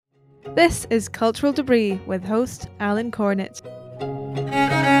This is Cultural Debris with host Alan Cornett.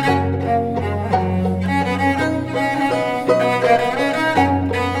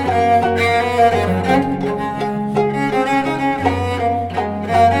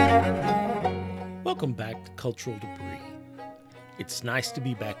 Welcome back to Cultural Debris. It's nice to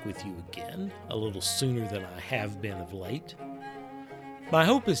be back with you again, a little sooner than I have been of late. My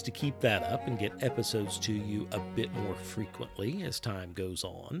hope is to keep that up and get episodes to you a bit more frequently as time goes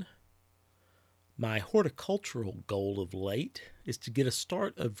on. My horticultural goal of late is to get a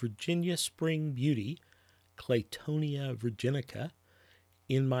start of Virginia Spring Beauty, Claytonia virginica,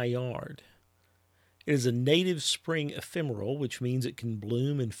 in my yard. It is a native spring ephemeral, which means it can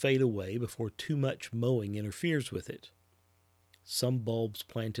bloom and fade away before too much mowing interferes with it. Some bulbs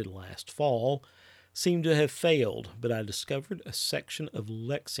planted last fall seem to have failed, but I discovered a section of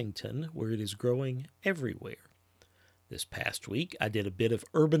Lexington where it is growing everywhere. This past week, I did a bit of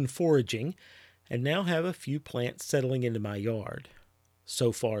urban foraging and now have a few plants settling into my yard.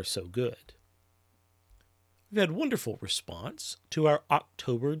 So far, so good. We've had wonderful response to our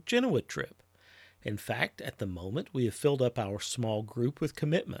October Genoa trip. In fact, at the moment, we have filled up our small group with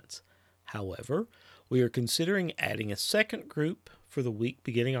commitments. However, we are considering adding a second group for the week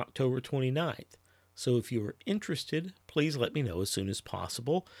beginning October 29th. So if you are interested, please let me know as soon as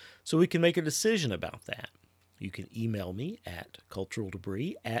possible so we can make a decision about that. You can email me at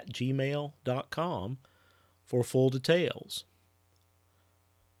culturaldebris@gmail.com for full details.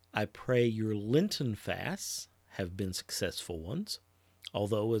 I pray your Lenten fasts have been successful ones.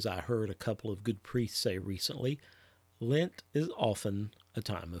 Although, as I heard a couple of good priests say recently, Lent is often a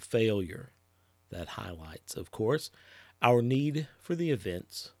time of failure. That highlights, of course, our need for the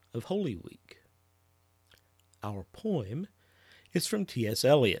events of Holy Week. Our poem is from T.S.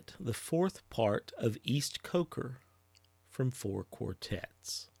 Eliot, the fourth part of East Coker, from 4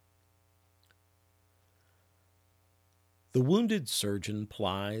 quartets. The wounded surgeon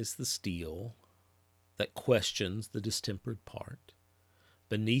plies the steel that questions the distempered part.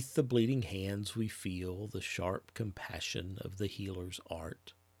 Beneath the bleeding hands we feel the sharp compassion of the healer's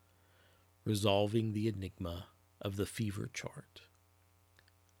art, resolving the enigma of the fever chart.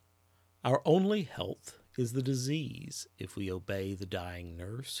 Our only health is the disease if we obey the dying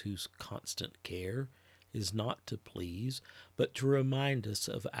nurse whose constant care is not to please, but to remind us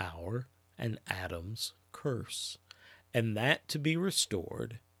of our and Adam's curse, and that to be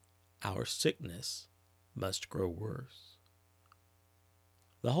restored, our sickness must grow worse.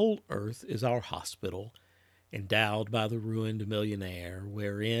 The whole earth is our hospital, endowed by the ruined millionaire,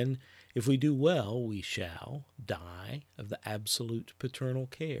 wherein, if we do well, we shall die of the absolute paternal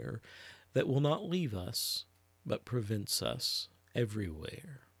care that will not leave us, but prevents us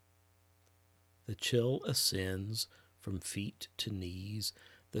everywhere. The chill ascends from feet to knees,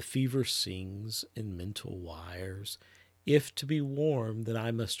 the fever sings in mental wires. If to be warm, then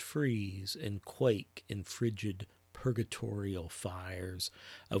I must freeze and quake in frigid purgatorial fires,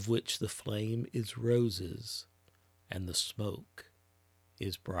 of which the flame is roses and the smoke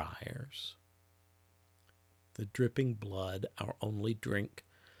is briars. The dripping blood our only drink,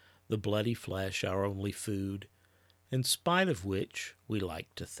 the bloody flesh our only food, in spite of which we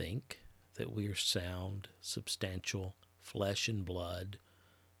like to think that we are sound, substantial flesh and blood.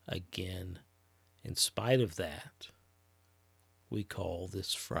 Again, in spite of that, we call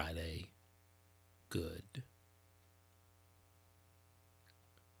this Friday good.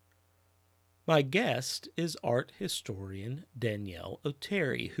 My guest is art historian Danielle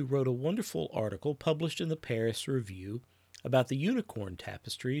O'Terry, who wrote a wonderful article published in the Paris Review about the unicorn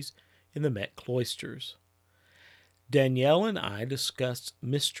tapestries in the Met cloisters. Danielle and I discussed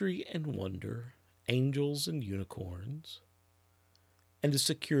mystery and wonder, angels and unicorns, and a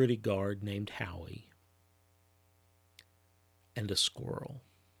security guard named Howie, and a squirrel.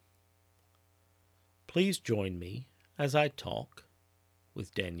 Please join me as I talk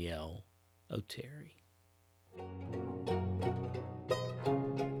with Danielle O'Terry.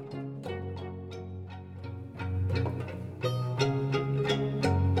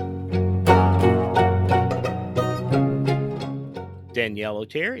 Danielle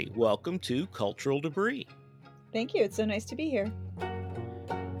O'Terry, welcome to Cultural Debris. Thank you. It's so nice to be here.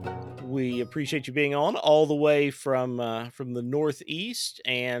 We appreciate you being on all the way from the Northeast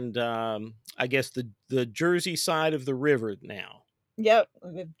and I guess the Jersey side of the river now. Yep.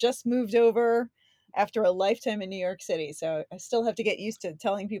 We've just moved over after a lifetime in New York City. So I still have to get used to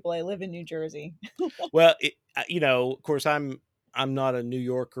telling people I live in New Jersey. Well, of course, I'm not a New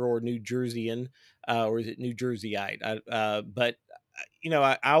Yorker or New Jerseyan, or is it New Jerseyite? But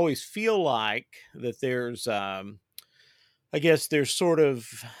I always feel like that there's, I guess there's sort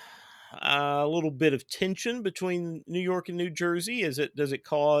of a little bit of tension between New York and New Jersey? Does it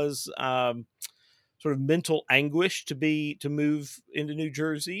cause sort of mental anguish to move into New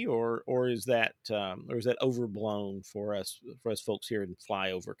Jersey, or is that overblown for us folks here in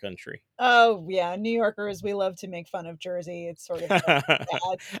flyover country? Oh, yeah, New Yorkers, we love to make fun of Jersey. It's sort of bad,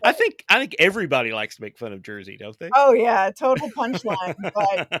 I but think I think everybody likes to make fun of Jersey, don't they? oh, yeah, total punchline,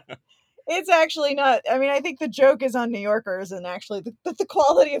 but it's actually not. I mean, I think the joke is on New Yorkers, and actually the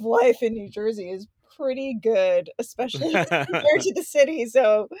quality of life in New Jersey is pretty good, especially compared to the city,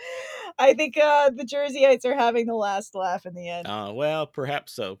 so I think, the Jerseyites are having the last laugh in the end. Well,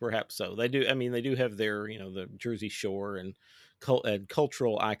 perhaps so. Perhaps so. They do. I mean, they do have their, the Jersey Shore and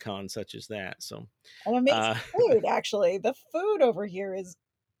cultural icons such as that. So, And amazing uh, food, actually. The food over here is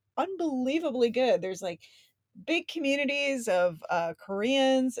unbelievably good. There's, like, big communities of,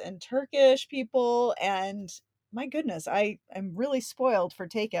 Koreans and Turkish people, and my goodness, I am really spoiled for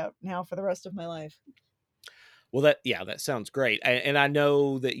takeout now for the rest of my life. well, that sounds great. And I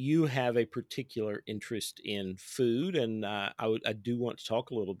know that you have a particular interest in food, and I do want to talk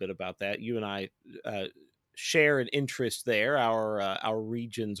a little bit about that. You and I uh, share an interest there. Our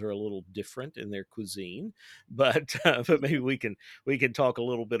regions are a little different in their cuisine, but but maybe we can talk a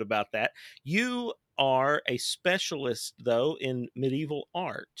little bit about that. You are a specialist though in medieval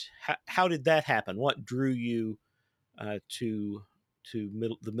art. How did that happen? What drew you to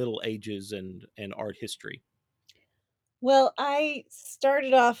the Middle Ages and art history? Well, I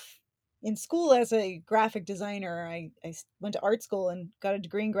started off in school as a graphic designer. Went to art school and got a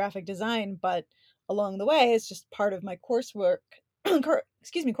degree in graphic design, but along the way, it's just part of my coursework.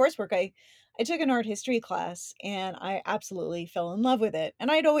 Coursework. I took an art history class and I absolutely fell in love with it. And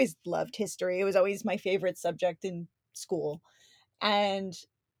I'd always loved history. It was always my favorite subject in school. And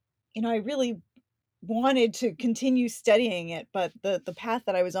I really wanted to continue studying it, but the path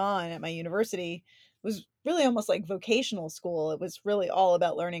that I was on at my university was really almost like vocational school. It was really all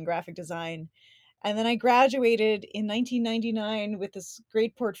about learning graphic design. And then I graduated in 1999 with this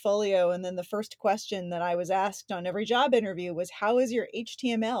great portfolio. And then the first question that I was asked on every job interview was, "How is your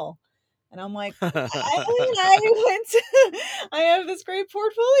HTML?" And I'm like, I went I have this great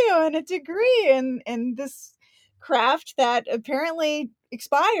portfolio and a degree in this craft that apparently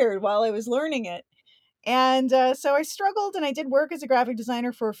expired while I was learning it. And so I struggled and I did work as a graphic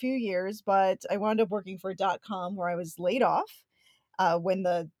designer for a few years, but I wound up working for .com where I was laid off when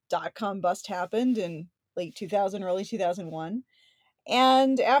the .com bust happened in late 2000, early 2001.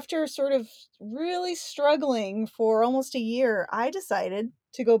 And after sort of really struggling for almost a year, I decided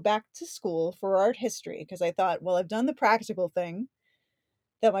to go back to school for art history because I thought, well, I've done the practical thing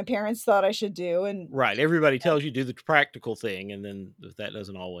that my parents thought I should do, and Right. Everybody tells you do the practical thing, and then that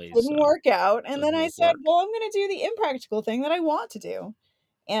doesn't always didn't work out. And then doesn't I always said, work. well, I'm going to do the impractical thing that I want to do.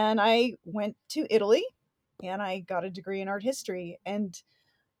 And I went to Italy and I got a degree in art history. And,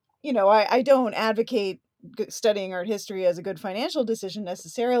 I don't advocate studying art history as a good financial decision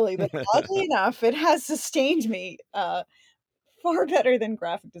necessarily, but oddly enough, it has sustained me far better than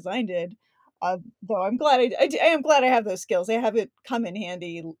graphic design did. Though I'm glad I am glad I have those skills. I have it come in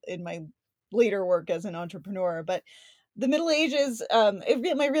handy in my later work as an entrepreneur. But the Middle Ages,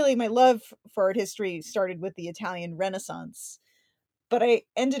 my love for art history started with the Italian Renaissance. But I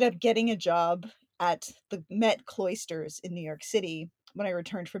ended up getting a job at the Met Cloisters in New York City when I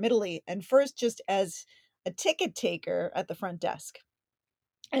returned from Italy, and first just as a ticket taker at the front desk,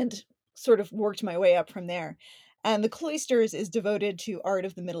 and sort of worked my way up from there. And the Cloisters is devoted to art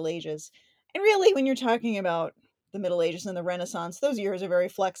of the Middle Ages. And really, when you're talking about the Middle Ages and the Renaissance, those years are very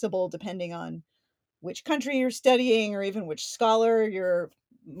flexible depending on which country you're studying or even which scholar you're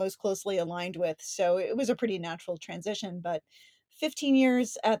most closely aligned with. So it was a pretty natural transition. But 15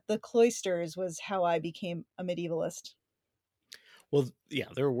 years at the Cloisters was how I became a medievalist. Well, yeah,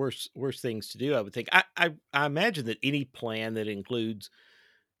 there are worse things to do. I would think. I imagine that any plan that includes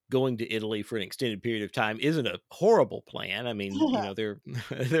going to Italy for an extended period of time isn't a horrible plan. I mean, there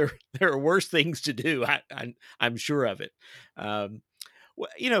there are worse things to do. I'm sure of it. Um,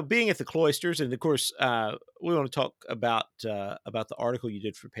 being at the cloisters, and of course, we want to talk about the article you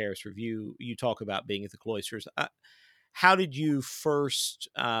did for Paris Review. You talk about being at the cloisters. How did you first?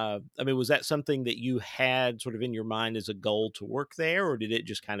 I mean, was that something that you had sort of in your mind as a goal to work there, or did it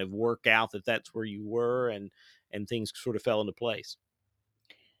just kind of work out that that's where you were, and things sort of fell into place?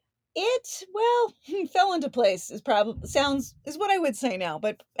 It, well, fell into place is probably sounds is what I would say now,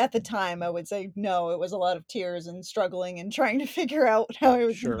 but at the time I would say no, it was a lot of tears and struggling and trying to figure out how I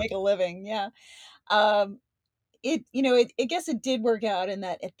was going to Sure. make a living. Yeah. Um I guess it did work out in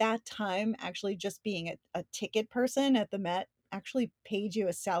that at that time actually just being a ticket person at the Met actually paid you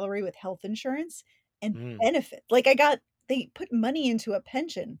a salary with health insurance and Mm, benefit. Like they put money into a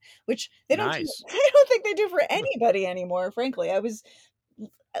pension, which they don't do, nice. I don't think they do for anybody anymore, frankly. I was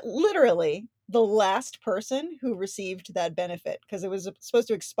literally the last person who received that benefit because it was supposed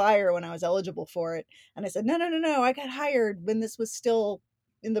to expire when I was eligible for it. And I said, no, no, no, no. I got hired when this was still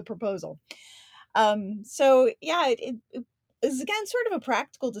in the proposal. So yeah, it is again sort of a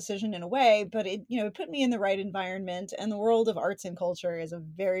practical decision in a way, but it put me in the right environment. And the world of arts and culture is a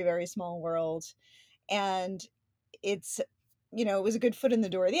very, very small world. And it's it was a good foot in the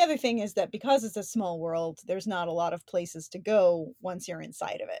door. The other thing is that because it's a small world, there's not a lot of places to go once you're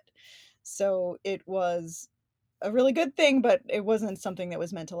inside of it. So it was a really good thing, but it wasn't something that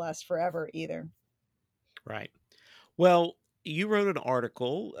was meant to last forever either. Right. Well, you wrote an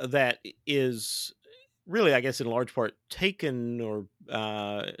article that is really, I guess, in large part taken or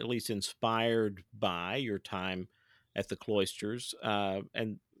at least inspired by your time at the cloisters,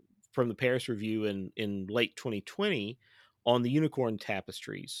 and from the Paris Review in late 2020 on the unicorn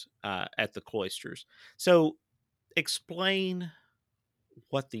tapestries at the cloisters. So, explain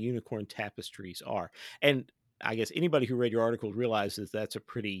what the unicorn tapestries are. And I guess anybody who read your article realizes that's a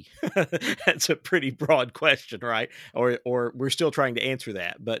pretty that's a pretty broad question, right? Or we're still trying to answer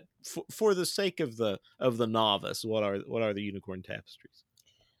that. But for the sake of the novice, what are the unicorn tapestries?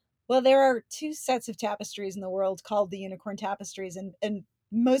 Well, there are two sets of tapestries in the world called the unicorn tapestries, and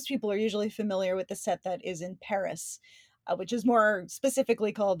most people are usually familiar with the set that is in Paris, which is more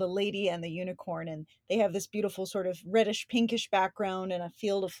specifically called the Lady and the Unicorn, and they have this beautiful sort of reddish pinkish background and a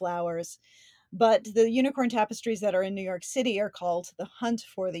field of flowers. But the unicorn tapestries that are in New York City are called The Hunt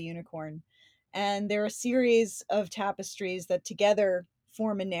for the Unicorn. And they're a series of tapestries that together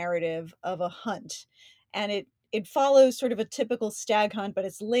form a narrative of a hunt. And it follows sort of a typical stag hunt, but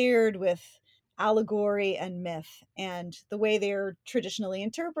it's layered with allegory and myth. And the way they're traditionally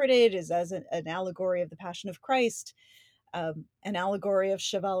interpreted is as an allegory of the Passion of Christ, an allegory of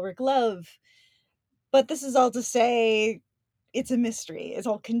chivalric love. But this is all to say it's a mystery. It's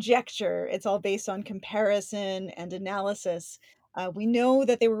all conjecture. It's all based on comparison and analysis. We know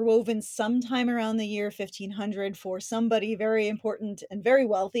that they were woven sometime around the year 1500 for somebody very important and very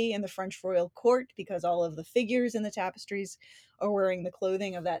wealthy in the French royal court because all of the figures in the tapestries are wearing the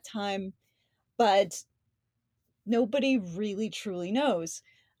clothing of that time. But nobody really truly knows.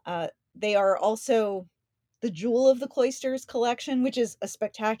 They are also the jewel of the cloisters collection, which is a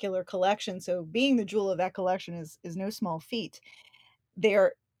spectacular collection. So being the jewel of that collection is no small feat.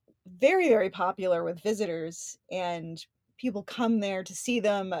 They're very, very popular with visitors, and people come there to see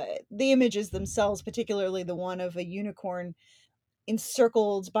them. The images themselves, particularly the one of a unicorn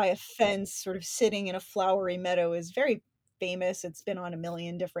encircled by a fence, sort of sitting in a flowery meadow, is very famous. It's been on a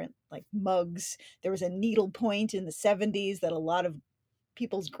million different like mugs. There was a needlepoint in the 70s that a lot of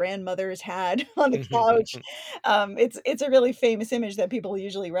people's grandmothers had on the couch. It's a really famous image that people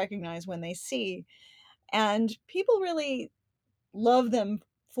usually recognize when they see, and people really love them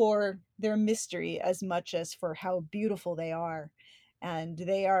for their mystery as much as for how beautiful they are. And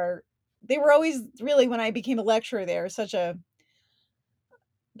they were always really, when I became a lecturer there, such a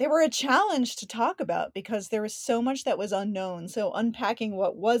they were a challenge to talk about because there was so much that was unknown. So unpacking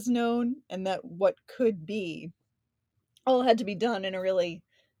what was known and that what could be all had to be done in a really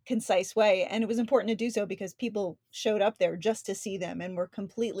concise way. And it was important to do so because people showed up there just to see them and were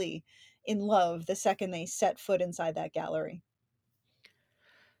completely in love the second they set foot inside that gallery.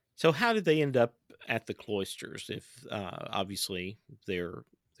 So how did they end up at the cloisters? If obviously they're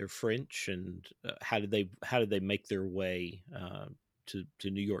French, and how did they make their way to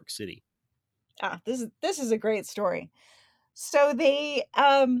New York City? This is a great story. So they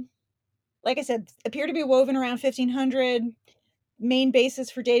like I said, appear to be woven around 1500. Main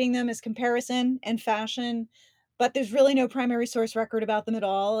basis for dating them is comparison and fashion, but there's really no primary source record about them at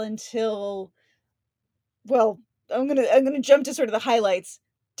all until, well, I'm gonna jump to sort of the highlights.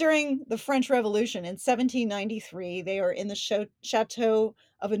 During the French Revolution in 1793, they are in the chateau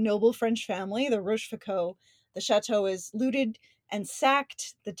of a noble French family, the Rochefoucauld. The chateau is looted and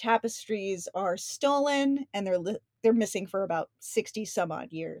sacked. The tapestries are stolen, and they're missing for about 60 some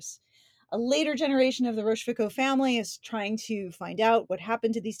odd years. A later generation of the Rochefoucauld family is trying to find out what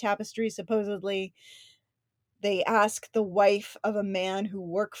happened to these tapestries. Supposedly, they ask the wife of a man who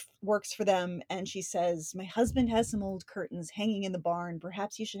works for them, and she says, "My husband has some old curtains hanging in the barn.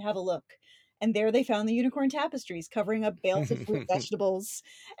 Perhaps you should have a look." And there they found the unicorn tapestries covering up bales of root vegetables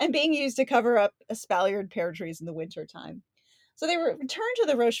and being used to cover up espaliered pear trees in the wintertime. So they returned to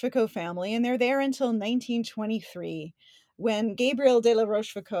the Rochefoucauld family, and they're there until 1923, when Gabriel de la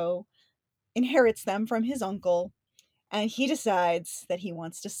Rochefoucauld inherits them from his uncle, and he decides that he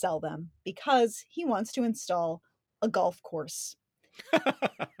wants to sell them because he wants to install a golf course.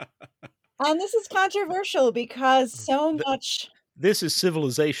 And this is controversial because so Th much. this is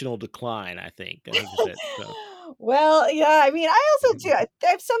civilizational decline, I think. I think that, Well, yeah, I mean, I also too, I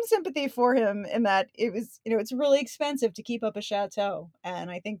have some sympathy for him in that it was, it's really expensive to keep up a chateau,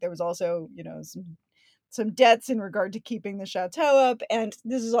 and I think there was also, some debts in regard to keeping the chateau up, and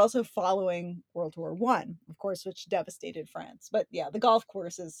this is also following World War One, of course, which devastated France. But yeah, the golf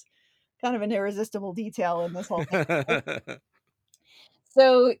course is kind of an irresistible detail in this whole thing.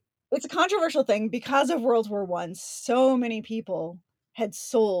 So it's a controversial thing because of World War One. So many people had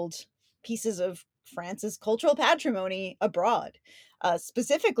sold pieces of France's cultural patrimony abroad,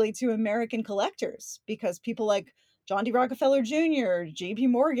 specifically to American collectors, because people like John D. Rockefeller Jr., J.P.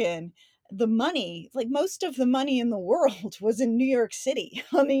 Morgan, the money, like most of the money in the world, was in New York City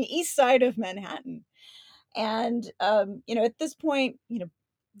on the east side of Manhattan. And at this point,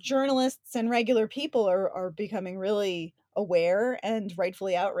 journalists and regular people are becoming really aware and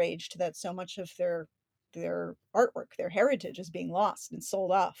rightfully outraged that so much of their artwork, their heritage, is being lost and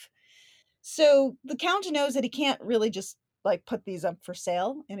sold off. So the count knows that he can't really just like put these up for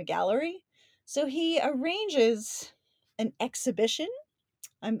sale in a gallery. So he arranges an exhibition.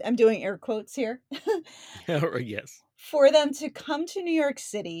 I'm doing air quotes here. yes. For them to come to New York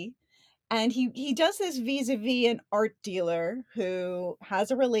City, and he does this vis-a-vis an art dealer who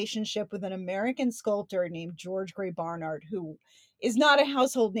has a relationship with an American sculptor named George Gray Barnard, who is not a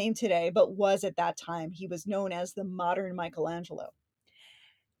household name today, but was at that time. He was known as the modern Michelangelo.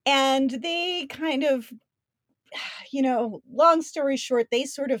 And they kind of, long story short, they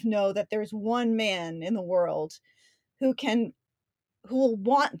sort of know that there's one man in the world who can who will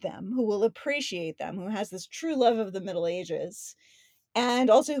want them, who will appreciate them, who has this true love of the Middle Ages, and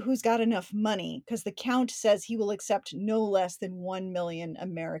also who's got enough money, because the count says he will accept no less than 1 million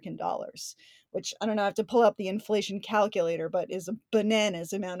American dollars, which I don't know, I have to pull up the inflation calculator, but is a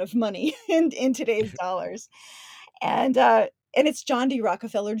bananas amount of money in today's dollars. And it's John D.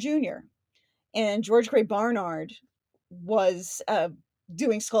 Rockefeller Jr. And George Gray Barnard was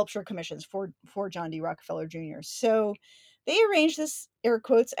doing sculpture commissions for John D. Rockefeller Jr. So they arranged this air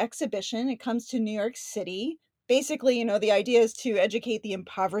quotes exhibition. It comes to New York City. Basically, the idea is to educate the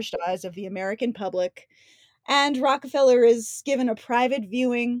impoverished eyes of the American public. And Rockefeller is given a private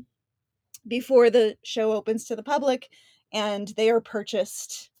viewing before the show opens to the public, and they are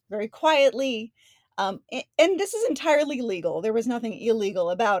purchased very quietly. And this is entirely legal. There was nothing illegal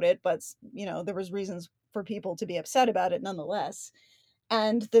about it, but there was reasons for people to be upset about it nonetheless.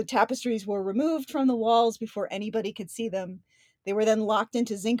 And the tapestries were removed from the walls before anybody could see them. They were then locked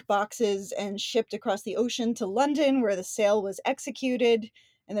into zinc boxes and shipped across the ocean to London, where the sale was executed,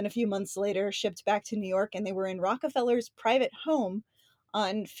 and then a few months later shipped back to New York, and they were in Rockefeller's private home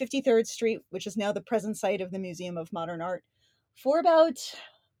on 53rd Street, which is now the present site of the Museum of Modern Art, for about,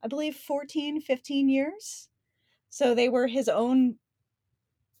 I believe, 14, 15 years. So they were his own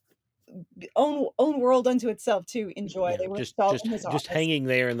world unto itself to enjoy. They were Just installed just in his just office. hanging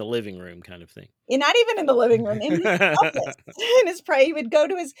there in the living room kind of thing. And not even in the living room, in his office. In his private, he would go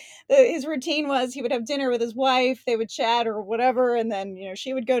to his routine was he would have dinner with his wife, they would chat or whatever, and then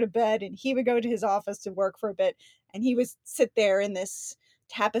she would go to bed, and he would go to his office to work for a bit, and he would sit there in this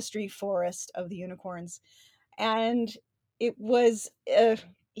tapestry forest of the unicorns. And it was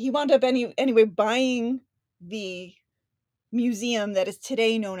he wound up anyway buying the museum that is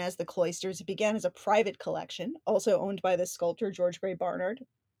today known as the Cloisters. It began as a private collection, also owned by the sculptor George Gray Barnard.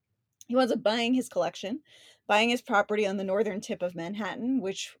 He winds up buying his collection, buying his property on the northern tip of Manhattan,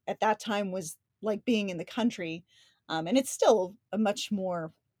 which at that time was like being in the country. And it's still a much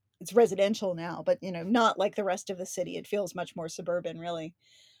more, it's residential now, but not like the rest of the city. It feels much more suburban, really.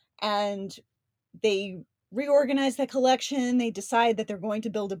 And they reorganize the collection. They decide that they're going to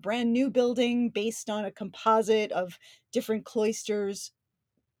build a brand new building based on a composite of different cloisters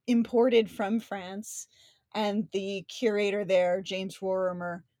imported from France. And the curator there, James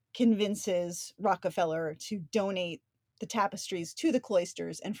Rorimer, convinces Rockefeller to donate the tapestries to the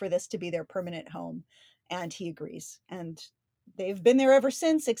cloisters and for this to be their permanent home. And he agrees. And they've been there ever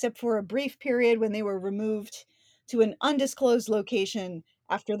since, except for a brief period when they were removed to an undisclosed location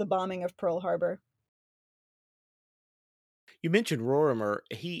after the bombing of Pearl Harbor. You mentioned Rorimer.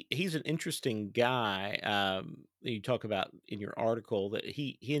 He's an interesting guy. You talk about in your article that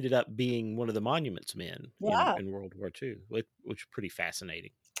he ended up being one of the monuments men Yeah. in World War II, which is pretty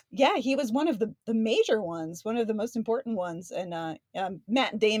fascinating. Yeah, he was one of the major ones, one of the most important ones, and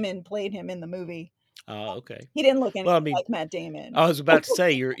Matt Damon played him in the movie. Okay. He didn't look Well, I anything mean, like Matt Damon. I was about to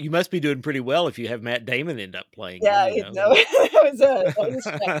say you must be doing pretty well if you have Matt Damon end up playing you. Yeah, You you know, know, that was a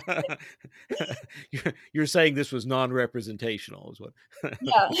stretch. you're saying this was non-representational, is what.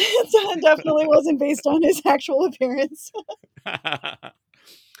 Yeah, it definitely wasn't based on his actual appearance.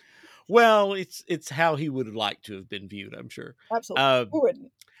 Well, it's how he would have liked to have been viewed, I'm sure. Absolutely. Uh, Who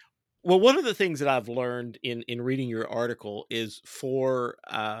wouldn't? well, one of the things that I've learned in reading your article is for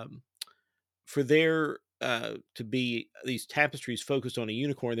there to be these tapestries focused on a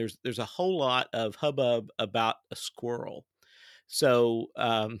unicorn, there's a whole lot of hubbub about a squirrel. So,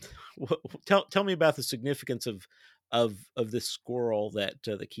 tell me about the significance of this squirrel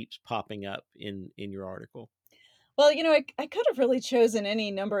that keeps popping up in your article. Well, I could have really chosen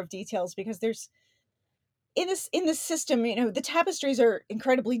any number of details because there's in this system, the tapestries are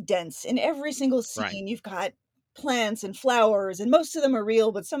incredibly dense. In every single Right. scene, you've got plants and flowers, and most of them are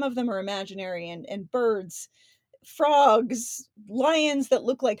real, but some of them are imaginary, and birds, frogs, lions that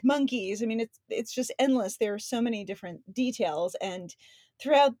look like monkeys. I mean, it's just endless. There are so many different details, and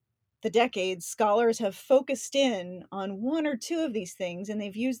throughout the decades, scholars have focused in on one or two of these things, and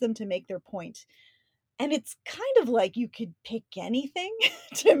they've used them to make their point. And it's kind of like you could pick anything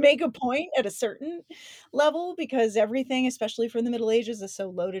to make a point at a certain level because everything, especially from the Middle Ages, is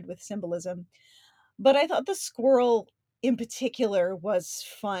so loaded with symbolism. But I thought the squirrel in particular was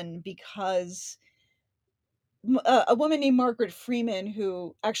fun because a woman named Margaret Freeman,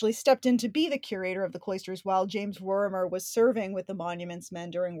 who actually stepped in to be the curator of the cloisters while James Rorimer was serving with the Monuments Men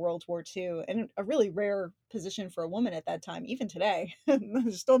during World War II, and a really rare position for a woman at that time, even today.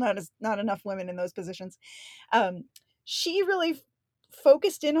 There's still not enough women in those positions. Um, she really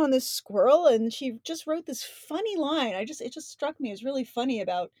focused in on this squirrel, and she just wrote this funny line. It just struck me as really funny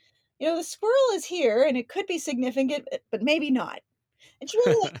about, the squirrel is here, and it could be significant, but maybe not. And she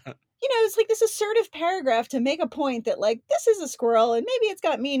really it's like this assertive paragraph to make a point that, like, this is a squirrel and maybe it's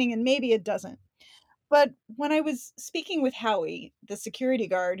got meaning and maybe it doesn't. But when I was speaking with Howie, the security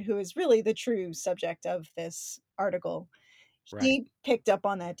guard, who is really the true subject of this article, Right. he picked up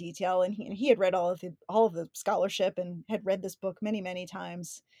on that detail, and he had read all of the scholarship and had read this book many, many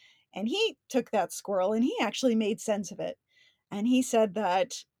times. And he took that squirrel and he actually made sense of it. And he said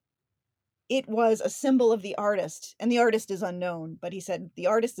that it was a symbol of the artist, and the artist is unknown, but he said the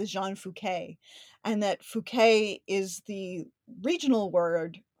artist is Jean Fouquet, and that Fouquet is the regional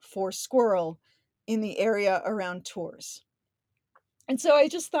word for squirrel in the area around Tours. And so I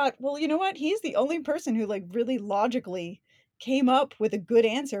just thought, well, you know what? He's the only person who, like, really logically came up with a good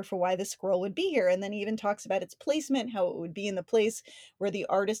answer for why the squirrel would be here. And then he even talks about its placement, how it would be in the place where the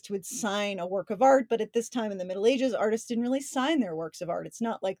artist would sign a work of art. But at this time in the Middle Ages, artists didn't really sign their works of art. It's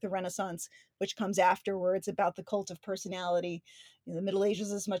not like the Renaissance, which comes after, where it's about the cult of personality. The Middle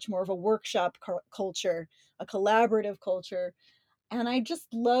Ages is much more of a workshop culture, a collaborative culture. And I just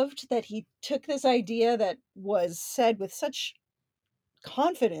loved that he took this idea that was said with such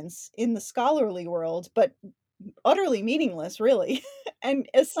confidence in the scholarly world, but utterly meaningless, really, and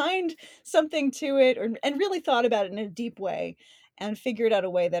assigned something to it, and really thought about it in a deep way and figured out a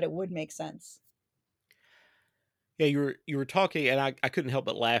way that it would make sense. Yeah, you were talking, and I couldn't help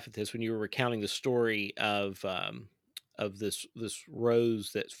but laugh at this when you were recounting the story of this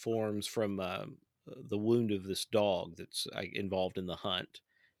rose that forms from the wound of this dog that's involved in the hunt,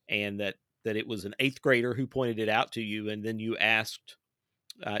 and that it was an eighth grader who pointed it out to you, and then you asked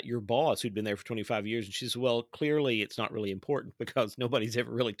your boss who'd been there for 25 years, and she said, "Well, clearly it's not really important because nobody's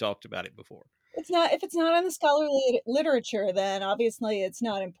ever really talked about it before." It's not If it's not on the scholarly literature, then obviously it's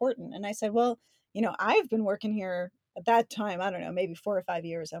not important. And I said, well, I've been working here at that time, I don't know, maybe 4 or 5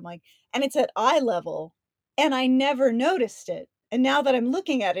 years. I'm like, and it's at eye level, and I never noticed it. And now that I'm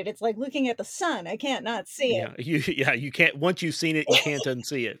looking at it, it's like looking at the sun. I can't not see it. Yeah, you can't, once you've seen it, you can't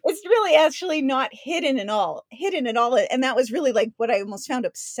unsee it. It's really actually not hidden at all, and that was really, like, what I almost found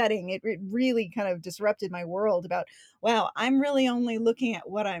upsetting. It really kind of disrupted my world about, wow, I'm really only looking at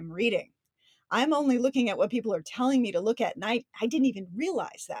what I'm reading. I'm only looking at what people are telling me to look at, and I didn't even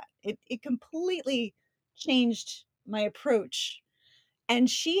realize that. It completely changed my approach, and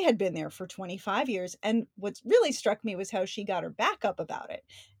she had been there for 25 years, and what's really struck me was how she got her back up about it.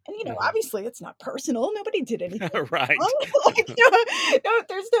 And, Mhm. obviously, it's not personal, nobody did anything Right. wrong. Like, no,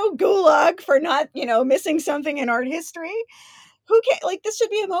 there's no gulag for not, missing something in art history. Who can Like, this should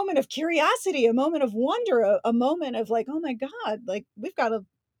be a moment of curiosity, a moment of wonder, a moment of, like, "Oh my god, like, we've gotta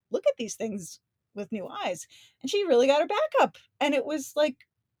look at these things with new eyes." And she really got her back up, and it was like,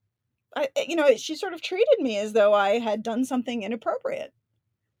 she sort of treated me as though I had done something inappropriate.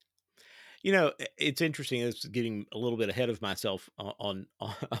 It's interesting. It's getting a little bit ahead of myself on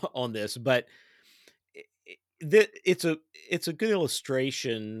on this, but it's a good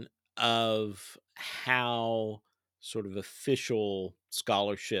illustration of how sort of official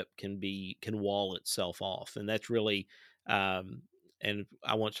scholarship can wall itself off, and that's really um, and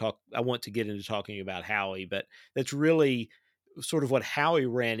I want to get into talking about Howie, but that's really sort of what Howie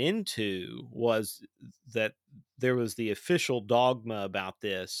ran into, was that there was the official dogma about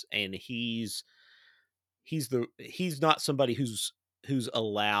this, and he's not somebody who's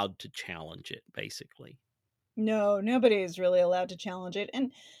allowed to challenge it, basically. No, nobody is really allowed to challenge it.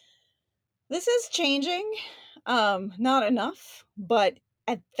 And this is changing. Not enough, but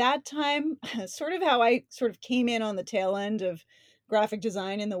at that time, sort of how I sort of came in on the tail end of graphic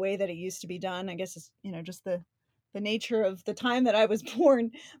design in the way that it used to be done. I guess it's, just the nature of the time that I was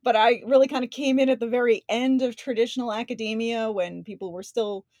born, but I really kind of came in at the very end of traditional academia, when people were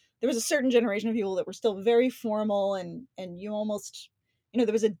still, there was a certain generation of people that were still very formal, and you almost,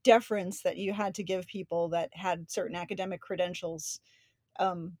 there was a deference that you had to give people that had certain academic credentials,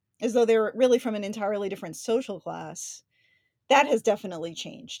 as though they were really from an entirely different social class. That has definitely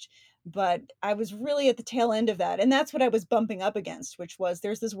changed. But I was really at the tail end of that. And that's what I was bumping up against, which was,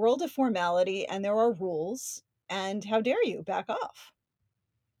 there's this world of formality and there are rules. And how dare you back off?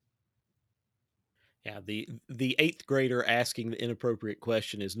 Yeah, the eighth grader asking the inappropriate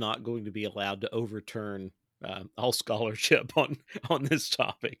question is not going to be allowed to overturn all scholarship on this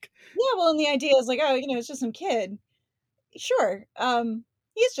topic. Yeah, well, and the idea is like, oh, it's just some kid. Sure.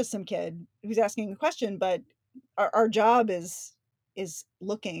 He's just some kid who's asking a question, but our job is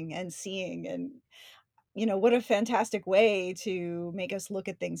looking and seeing, and what a fantastic way to make us look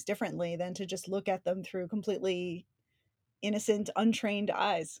at things differently than to just look at them through completely innocent, untrained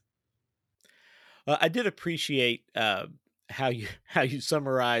eyes. I did appreciate how you how you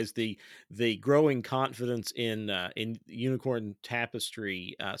summarize the growing confidence in Unicorn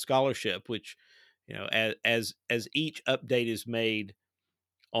Tapestry scholarship, which as each update is made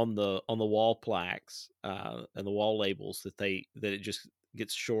on the wall plaques and the wall labels, that it just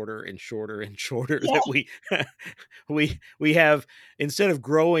gets shorter and shorter and shorter, Yeah. that we have, instead of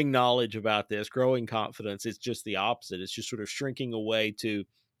growing knowledge about this, growing confidence, it's just the opposite. It's just sort of shrinking away to,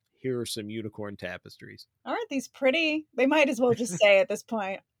 here are some unicorn tapestries. Aren't these pretty? They might as well just say at this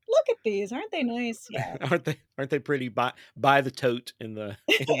point, look at these. Aren't they nice? Yeah, Aren't they pretty? Buy the tote in the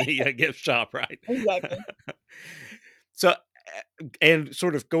gift shop, right? exactly. So, and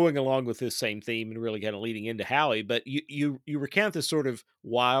sort of going along with this same theme and really kind of leading into Howie, but you recount this sort of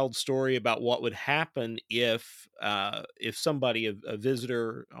wild story about what would happen if somebody, a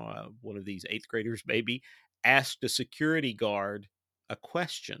visitor, one of these eighth graders maybe, asked a security guard a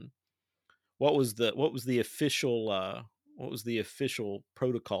question. What was the official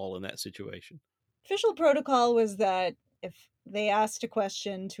protocol in that situation? Official protocol was that if they asked a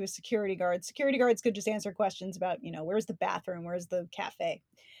question to a security guards could just answer questions about, where's the bathroom, where's the cafe.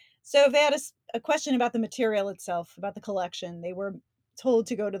 So if they had a question about the material itself, about the collection, they were told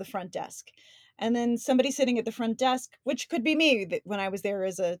to go to the front desk. And then somebody sitting at the front desk, which could be me when I was there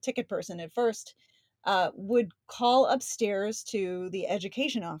as a ticket person at first, would call upstairs to the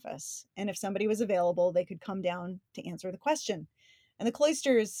education office. And if somebody was available, they could come down to answer the question. And the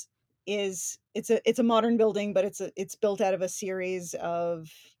Cloisters it's a modern building, but it's built out of a series of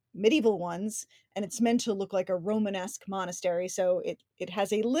medieval ones, and it's meant to look like a Romanesque monastery. So it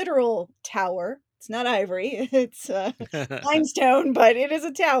has a literal tower. It's not ivory. It's limestone, but it is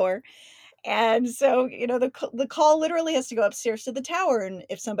a tower. And so, the call literally has to go upstairs to the tower, and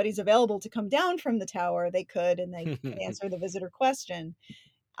if somebody's available to come down from the tower, they could, and they could answer the visitor question.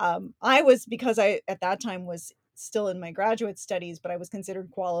 I was, because I at that time was still in my graduate studies, but I was considered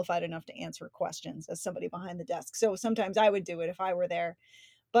qualified enough to answer questions as somebody behind the desk. So sometimes I would do it if I were there.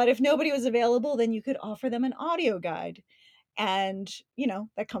 But if nobody was available, then you could offer them an audio guide. And,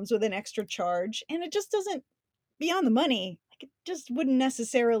 that comes with an extra charge. And it just doesn't, beyond the money, like, it just wouldn't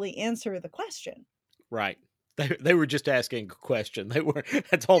necessarily answer the question. Right. They were just asking a question.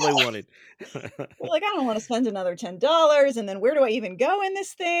 That's all they wanted. Like, I don't want to spend another $10, and then where do I even go in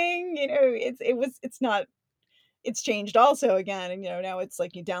this thing? It's changed also again, and now it's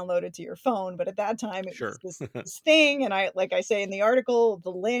like you download it to your phone, but at that time it was Sure. this thing, and like I say in the article,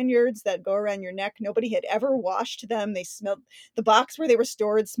 the lanyards that go around your neck, nobody had ever washed them. They smelled, the box where they were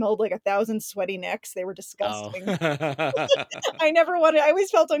stored smelled like 1,000 sweaty necks. They were Oh. disgusting. I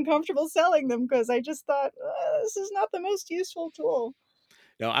always felt uncomfortable selling them because I just thought, this is not the most useful tool.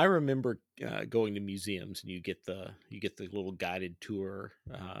 No, I remember going to museums, and you get the little guided tour,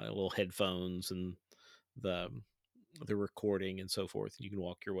 little headphones, and the recording and so forth, and you can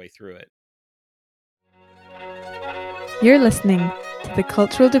walk your way through it. You're listening to the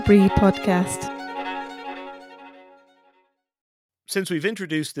Cultural Debris Podcast. since we've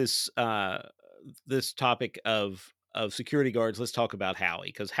introduced this topic of security guards, let's talk about Howie,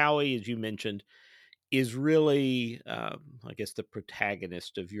 because Howie, as you mentioned, is really, I guess, the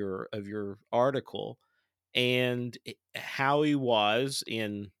protagonist of your article, and Howie was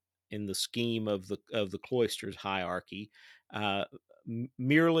in the scheme of the cloister's hierarchy, uh,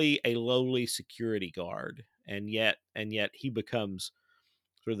 merely a lowly security guard, and yet he becomes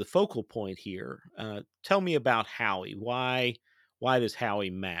sort of the focal point here. Tell me about Howie. Why does Howie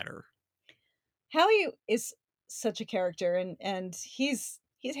matter? Howie is such a character, and he's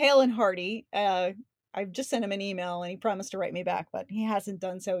hale and hearty. I've just sent him an email, and he promised to write me back, but he hasn't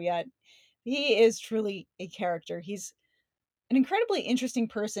done so yet. He is truly a character. He's an incredibly interesting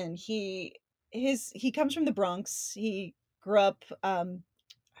person. He comes from the Bronx. He grew up,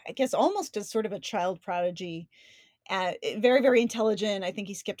 I guess, almost as sort of a child prodigy. Very, very intelligent. I think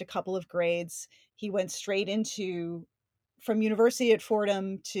he skipped a couple of grades. He went straight into from university at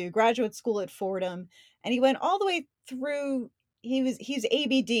Fordham to graduate school at Fordham, and he went all the way through. He's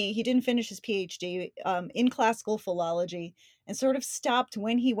ABD. He didn't finish his PhD in classical philology, and sort of stopped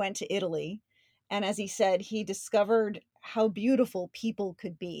when he went to Italy. And as he said, he discovered how beautiful people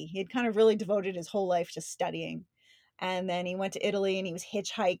could be. He had kind of really devoted his whole life to studying. And then he went to Italy and he was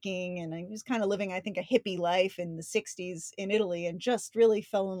hitchhiking and he was kind of living, I think, a hippie life in the 60s in Italy and just really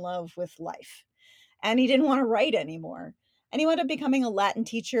fell in love with life. And he didn't want to write anymore. And he wound up becoming a Latin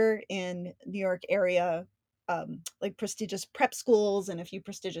teacher in New York area, like prestigious prep schools and a few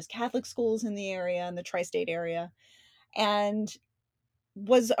prestigious Catholic schools in the area, in the tri state area. And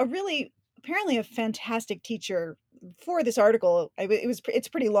was a really apparently a fantastic teacher for this article. It's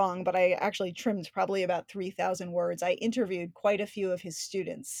pretty long, but I actually trimmed probably about 3,000 words. I interviewed quite a few of his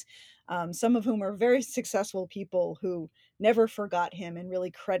students, some of whom are very successful people who never forgot him and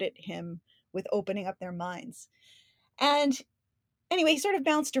really credit him with opening up their minds. And anyway, he sort of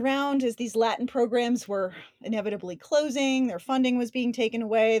bounced around as these Latin programs were inevitably closing, their funding was being taken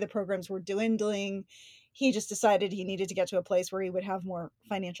away, the programs were dwindling. He just decided he needed to get to a place where he would have more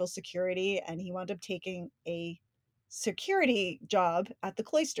financial security, and he wound up taking a security job at the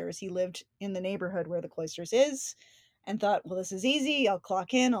Cloisters. He lived in the neighborhood where the Cloisters is and thought, well, this is easy. I'll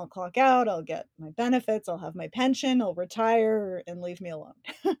clock in, I'll clock out, I'll get my benefits, I'll have my pension, I'll retire, and leave me alone.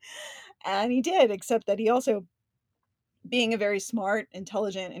 And he did, except that he also, being a very smart,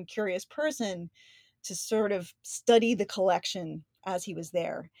 intelligent, and curious person, to sort of study the collection as he was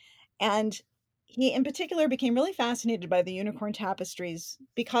there. And he, in particular, became really fascinated by the unicorn tapestries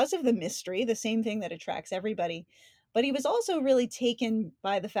because of the mystery, the same thing that attracts everybody. But he was also really taken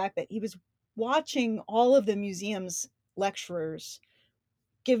by the fact that he was watching all of the museum's lecturers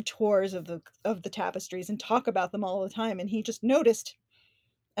give tours of the tapestries and talk about them all the time, and he just noticed.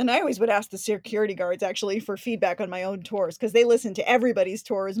 And I always would ask the security guards actually for feedback on my own tours because they listen to everybody's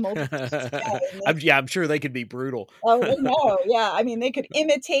tours multiple times a day. And they, Yeah, I'm sure they could be brutal. oh, they know. Yeah. I mean, they could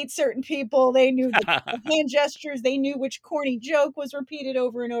imitate certain people. They knew the hand gestures. They knew which corny joke was repeated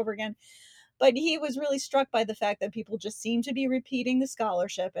over and over again. But he was really struck by the fact that people just seemed to be repeating the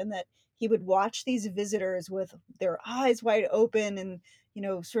scholarship and that he would watch these visitors with their eyes wide open and,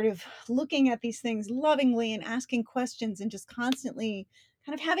 sort of looking at these things lovingly and asking questions and just constantly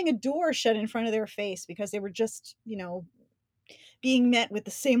kind of having a door shut in front of their face because they were just, being met with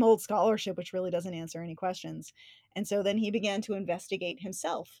the same old scholarship, which really doesn't answer any questions. And so then he began to investigate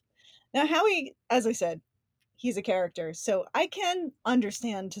himself. Now, Howie, as I said, he's a character. So I can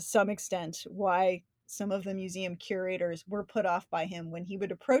understand to some extent why some of the museum curators were put off by him when he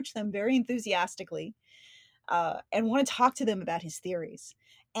would approach them very enthusiastically and want to talk to them about his theories.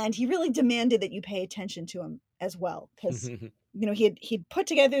 And he really demanded that you pay attention to him as well, because he'd put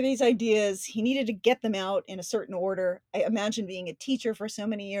together these ideas. He needed to get them out in a certain order. I imagine being a teacher for so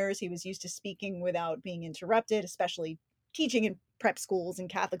many years, he was used to speaking without being interrupted, especially teaching in prep schools and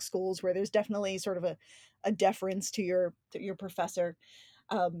Catholic schools where there's definitely sort of a deference to your professor.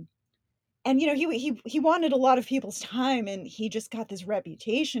 Um, and he wanted a lot of people's time, and he just got this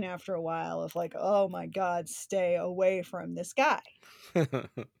reputation after a while of like, oh my God, stay away from this guy.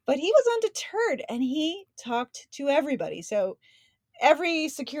 But he was undeterred and he talked to everybody. So every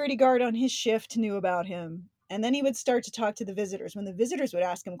security guard on his shift knew about him. And then he would start to talk to the visitors. When the visitors would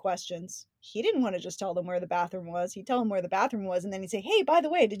ask him questions, he didn't want to just tell them where the bathroom was. He'd tell them where the bathroom was. And then he'd say, hey, by the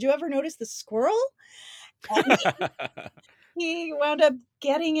way, did you ever notice the squirrel? And he wound up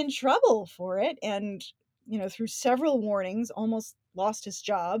getting in trouble for it. And, through several warnings, almost lost his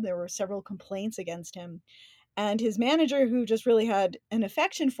job. There were several complaints against him. And his manager, who just really had an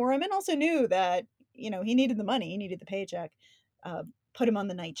affection for him and also knew that, he needed the money, he needed the paycheck, uh, put him on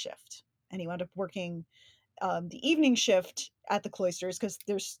the night shift. And he wound up working the evening shift at the cloisters, because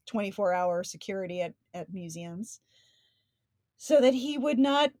there's 24-hour security at museums, so that he would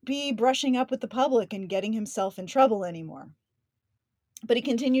not be brushing up with the public and getting himself in trouble anymore. But he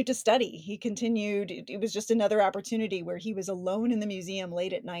continued to study. He continued, it was just another opportunity where he was alone in the museum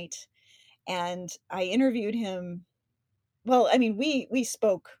late at night. And I interviewed him. Well, I mean, we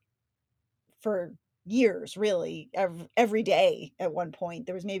spoke for years, really, every day at one point.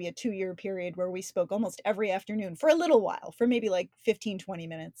 There was maybe a 2-year period where we spoke almost every afternoon for a little while, for maybe like 15-20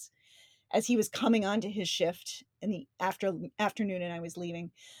 minutes, as he was coming onto his shift in the afternoon and I was leaving.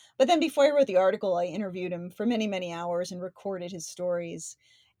 But then before I wrote the article, I interviewed him for many, many hours and recorded his stories.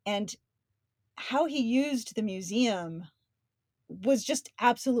 And how he used the museum was just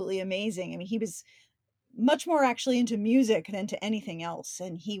absolutely amazing. I mean, he was much more actually into music than to anything else.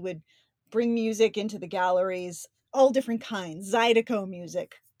 And he would bring music into the galleries, all different kinds, Zydeco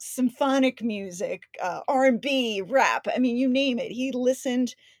music, symphonic music, R&B, rap. I mean, you name it. He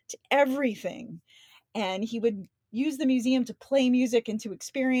listened to everything. And he would use the museum to play music and to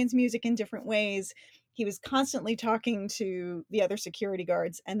experience music in different ways. He was constantly talking to the other security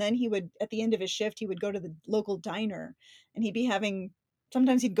guards. And then he would, at the end of his shift, he would go to the local diner and he'd be having,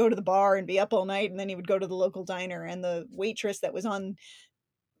 sometimes he'd go to the bar and be up all night, and then he would go to the local diner, and the waitress that was on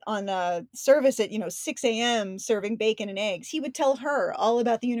service at 6 a.m. serving bacon and eggs, he would tell her all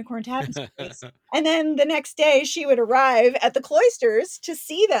about the unicorn tapestries. And then the next day she would arrive at the cloisters to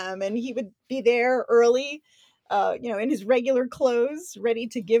see them, and he would be there early, in his regular clothes, ready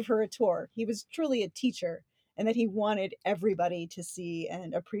to give her a tour. He was truly a teacher, and that he wanted everybody to see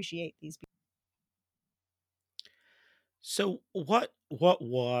and appreciate these people. So what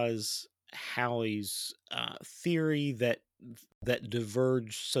was Halley's theory that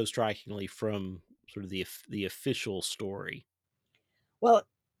diverged so strikingly from sort of the official story? Well,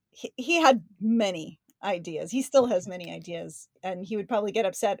 he had many ideas. He still has many ideas, and he would probably get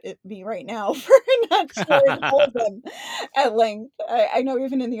upset at me right now for not sharing all of them at length. I know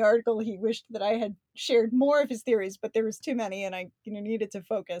even in the article he wished that I had shared more of his theories, but there was too many, and I needed to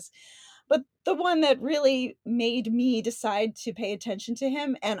focus. But the one that really made me decide to pay attention to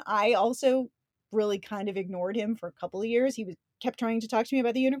him, and I also really kind of ignored him for a couple of years. He was kept trying to talk to me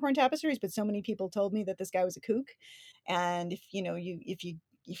about the unicorn tapestries, but so many people told me that this guy was a kook, and if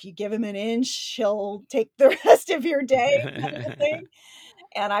you give him an inch, he'll take the rest of your day, kind of a thing.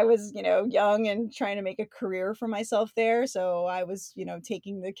 And I was, young and trying to make a career for myself there, so I was,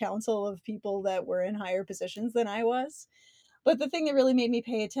 taking the counsel of people that were in higher positions than I was. But the thing that really made me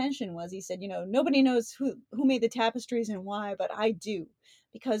pay attention was, he said, nobody knows who made the tapestries and why, but I do.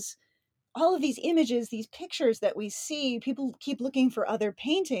 Because all of these images, these pictures that we see, people keep looking for other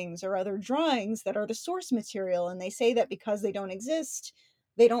paintings or other drawings that are the source material. And they say that because they don't exist,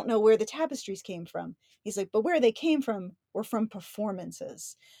 they don't know where the tapestries came from. He's like, but where they came from were from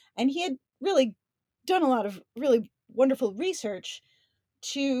performances. And he had really done a lot of really wonderful research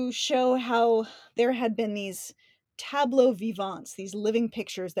to show how there had been these tableaux vivants, these living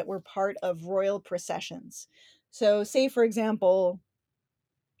pictures that were part of royal processions. So, say, for example,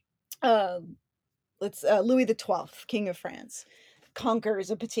 uh, Louis XII, King of France,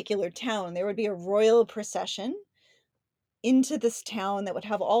 conquers a particular town. There would be a royal procession into this town that would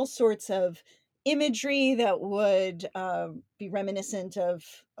have all sorts of imagery that would be reminiscent of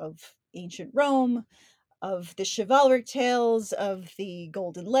ancient Rome, of the chivalric tales, of the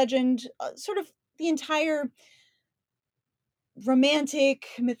Golden Legend, sort of the entire romantic,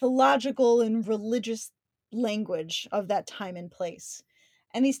 mythological, and religious language of that time and place.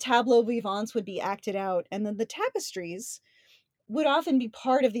 And these tableaux vivants would be acted out, and then the tapestries would often be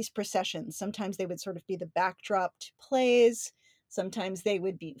part of these processions. Sometimes they would sort of be the backdrop to plays. Sometimes they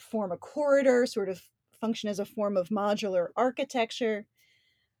would form a corridor, sort of function as a form of modular architecture.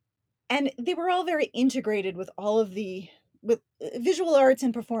 And they were all very integrated with all of the with visual arts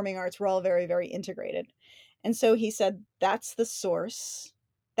and performing arts were all very, very integrated. And so he said, that's the source.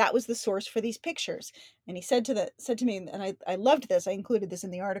 That was the source for these pictures. And he said to me, and I loved this, I included this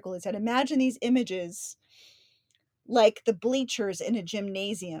in the article. He said, imagine these images like the bleachers in a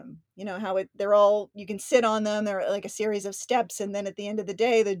gymnasium. You know how they're all, you can sit on them, they're like a series of steps, and then at the end of the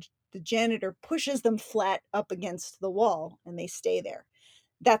day, the janitor pushes them flat up against the wall and they stay there.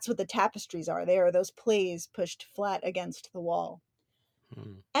 That's what the tapestries are. They are those plays pushed flat against the wall.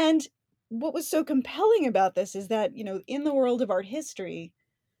 Hmm. And what was so compelling about this is that, in the world of art history,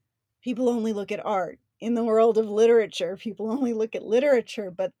 people only look at art. In the world of literature, people only look at literature,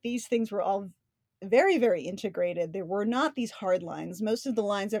 but these things were all very, very integrated. There were not these hard lines. Most of the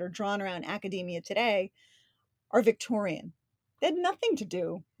lines that are drawn around academia today are Victorian. It had nothing to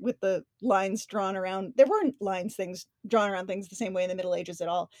do with the lines drawn around. There weren't things drawn around things the same way in the Middle Ages at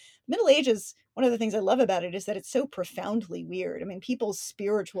all. Middle Ages, one of the things I love about it is that it's so profoundly weird. I mean, people's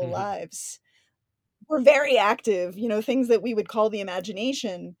spiritual lives were very active, things that we would call the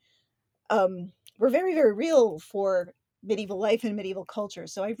imagination, were very, very real for medieval life and medieval culture.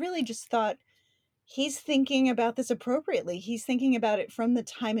 So I really just thought he's thinking about this appropriately. He's thinking about it from the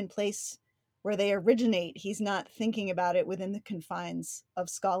time and place where they originate. He's not thinking about it within the confines of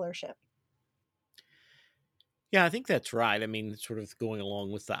scholarship. Yeah, I think that's right. I mean, sort of going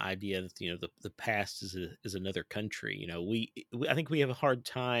along with the idea that the past is another country. I think we have a hard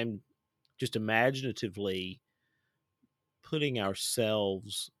time just imaginatively putting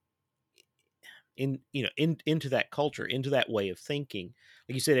ourselves into that culture, into that way of thinking.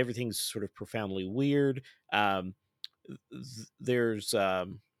 Like you said, everything's sort of profoundly weird. Um, there's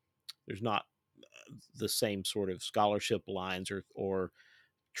not the same sort of scholarship lines or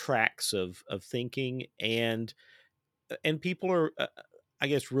tracks of thinking, and people are, I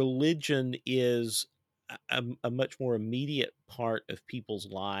guess, religion is a much more immediate part of people's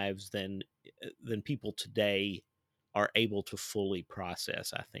lives than people today are able to fully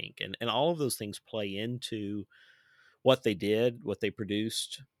process, I think. And all of those things play into what they did, what they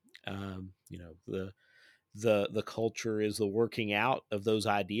produced. The culture is the working out of those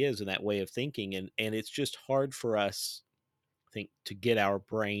ideas and that way of thinking, and it's just hard for us, I think, to get our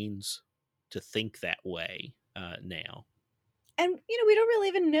brains to think that way now. And, we don't really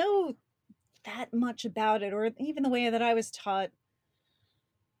even know that much about it, or even the way that I was taught.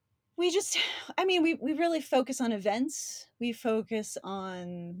 We just, I mean, we really focus on events. We focus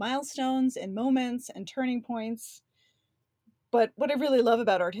on milestones and moments and turning points. But what I really love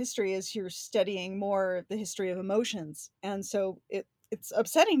about art history is you're studying more the history of emotions. And so it's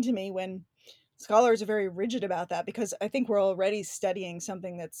upsetting to me when scholars are very rigid about that, because I think we're already studying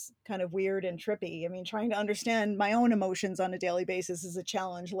something that's kind of weird and trippy. I mean, trying to understand my own emotions on a daily basis is a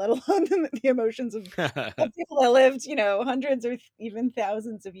challenge, let alone the emotions of people that lived, hundreds or even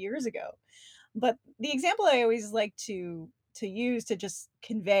thousands of years ago. But the example I always like to use to just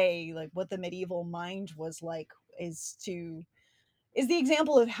convey like what the medieval mind was like is the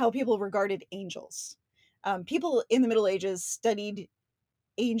example of how people regarded angels. People in the Middle Ages studied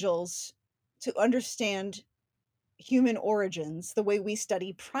angels to understand human origins the way we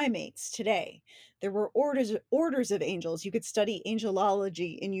study primates today. There were orders of angels. You could study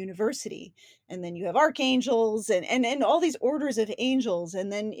angelology in university, and then you have archangels and all these orders of angels.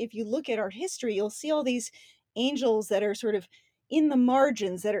 And then if you look at our history, you'll see all these angels that are sort of in the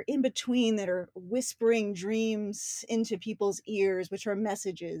margins, that are in between, that are whispering dreams into people's ears, which are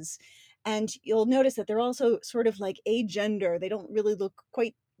messages. And you'll notice that they're also sort of like agender. They don't really look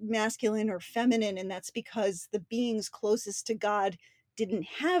quite masculine or feminine, and that's because the beings closest to God didn't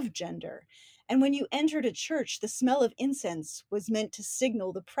have gender. And when you entered a church, the smell of incense was meant to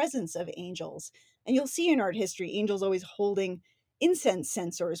signal the presence of angels. And you'll see in art history angels always holding incense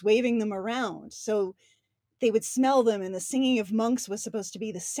censers, waving them around. So they would smell them, and the singing of monks was supposed to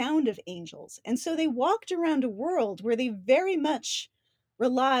be the sound of angels. And so they walked around a world where they very much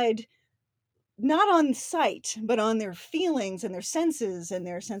relied not on sight, but on their feelings and their senses and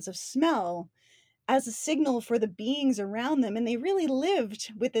their sense of smell as a signal for the beings around them. And they really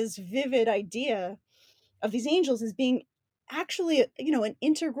lived with this vivid idea of these angels as being actually, an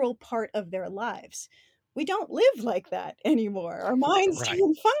integral part of their lives. We don't live like that anymore. Our minds Right.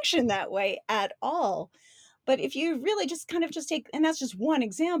 don't function that way at all. But if you really just kind of just take, and that's just one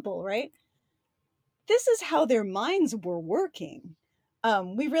example, right? This is how their minds were working.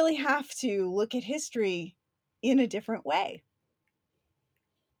 We really have to look at history in a different way.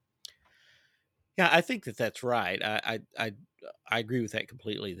 Yeah, I think that that's right. I agree with that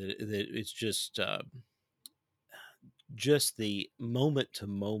completely. That it's just the moment to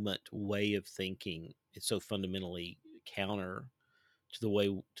moment way of thinking. It's so fundamentally counter to the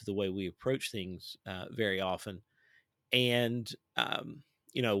way we approach things very often. And in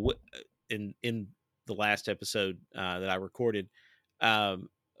the last episode that I recorded, um,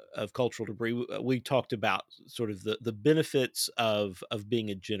 of cultural debris, we talked about sort of the benefits of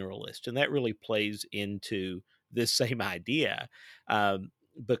being a generalist, and that really plays into this same idea,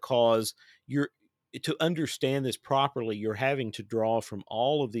 because you're to understand this properly, you're having to draw from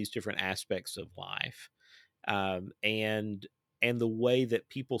all of these different aspects of life, and the way that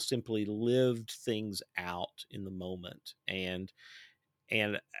people simply lived things out in the moment, and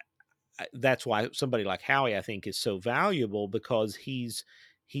that's why somebody like Howie, I think, is so valuable, because he's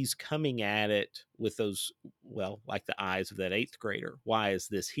coming at it with those, well, like the eyes of that eighth grader. Why is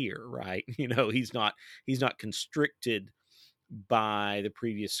this here? Right? He's not constricted by the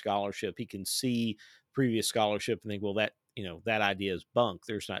previous scholarship. He can see previous scholarship and think, well, that, that idea is bunk.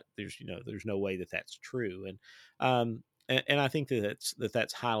 There's no way that that's true. And I think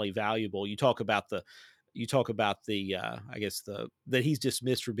that's highly valuable. You talk about the I guess that he's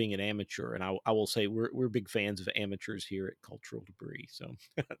dismissed for being an amateur, and I will say we're big fans of amateurs here at Cultural Debris. So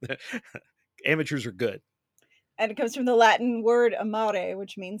amateurs are good. And it comes from the Latin word amare,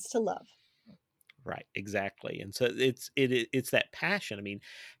 which means to love. Right, exactly. And so it's that passion. I mean,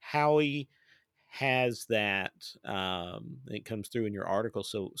 Howie has that. It comes through in your article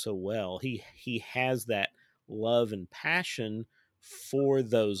so well. He has that love and passion for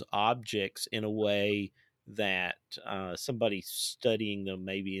those objects in a way that somebody studying them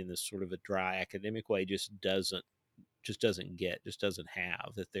maybe in this sort of a dry academic way just doesn't get, just doesn't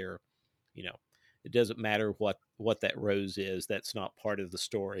have. That they're, you know it doesn't matter what that rose is. That's not part of the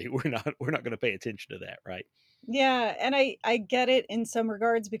story. We're not going to pay attention to that, right? Yeah, and I get it in some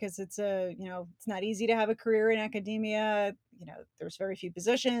regards because it's not easy to have a career in academia. There's very few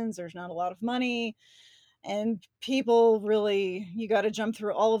positions, there's not a lot of money, and people really, you got to jump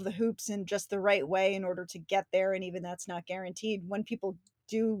through all of the hoops in just the right way in order to get there, and even that's not guaranteed. When people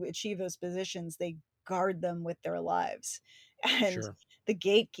do achieve those positions, they guard them with their lives. And Sure. the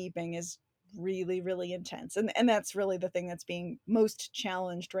gatekeeping is really, really intense, and that's really the thing that's being most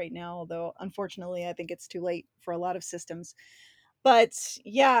challenged right now, although unfortunately I think it's too late for a lot of systems. But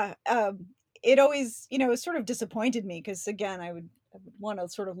yeah, it always, sort of disappointed me because again, I would want to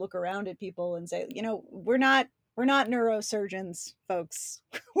sort of look around at people and say, we're not neurosurgeons, folks.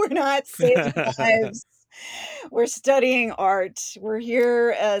 We're not saving lives. We're studying art. We're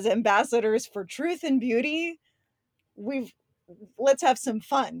here as ambassadors for truth and beauty. We've Let's have some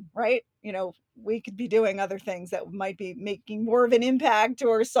fun, right? We could be doing other things that might be making more of an impact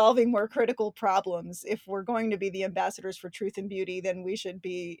or solving more critical problems. If we're going to be the ambassadors for truth and beauty, then we should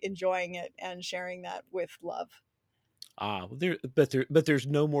be enjoying it and sharing that with love. Well, there's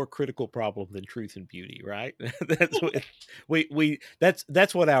no more critical problem than truth and beauty, right? That's what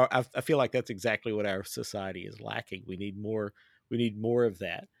that's what I feel like that's exactly what our society is lacking. We need more of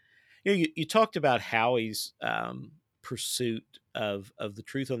that. You talked about Howie's pursuit of the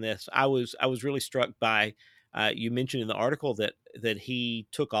truth on this. I was really struck by you mentioned in the article that he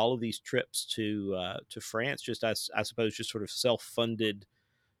took all of these trips to France, just I suppose just sort of self-funded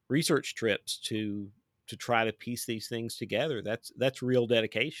research trips to try to piece these things together. That's real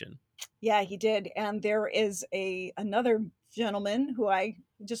dedication. Yeah, he did. And there is another gentleman who I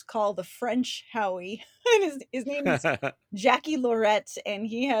just call the French Howie. And his name is Jackie Lorette, and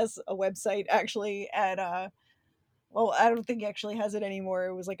he has a website actually at well, I don't think he actually has it anymore.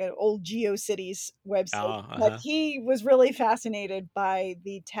 It was like an old GeoCities website. Oh, But uh-huh. he was really fascinated by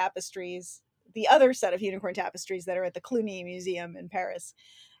the tapestries, the other set of unicorn tapestries that are at the Cluny Museum in Paris.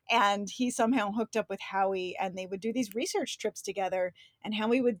 And he somehow hooked up with Howie, and they would do these research trips together. And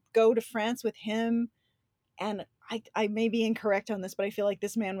Howie would go to France with him. And I may be incorrect on this, but I feel like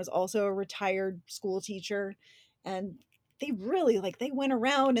this man was also a retired school teacher. And they really, like, they went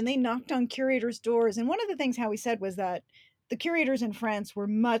around and they knocked on curators' doors. And one of the things Howie said was that the curators in France were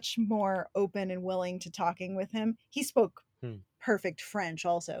much more open and willing to talking with him. He spoke Hmm. perfect French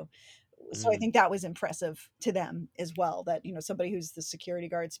also. So I Mm. think that was impressive to them as well, that somebody who's the security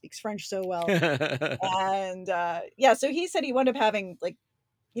guard speaks French so well. And yeah, so he said he wound up having, like,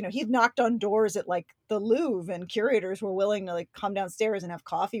 he'd knocked on doors at like the Louvre, and curators were willing to like come downstairs and have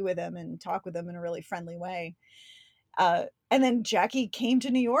coffee with him and talk with him in a really friendly way. And then Jackie came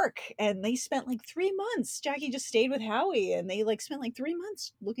to New York, and they spent like 3 months. Jackie just stayed with Howie, and they like spent like 3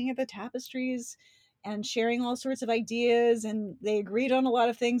 months looking at the tapestries and sharing all sorts of ideas. And they agreed on a lot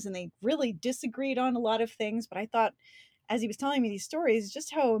of things, and they really disagreed on a lot of things. But I thought, as he was telling me these stories,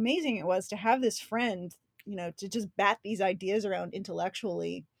 just how amazing it was to have this friend, to just bat these ideas around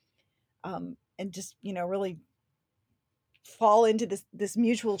intellectually, and just really fall into this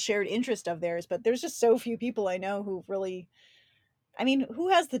mutual shared interest of theirs. But there's just so few people I know who really, I mean, who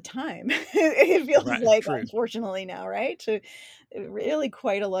has the time? It feels Right. like, True. unfortunately now, right? Really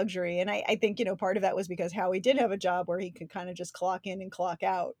quite a luxury. And I think, part of that was because Howie did have a job where he could kind of just clock in and clock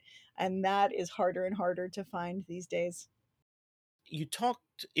out. And that is harder and harder to find these days. You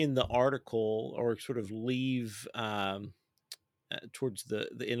talked in the article, or sort of leave towards the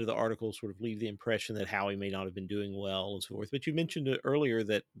end of the article, sort of leave the impression that Howie may not have been doing well and so forth. But you mentioned earlier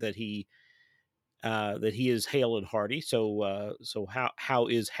that he is hale and hearty. So how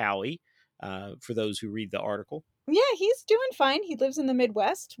is Howie? For those who read the article. Yeah, he's doing fine. He lives in the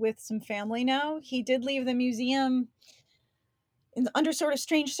Midwest with some family now. He did leave the museum under sort of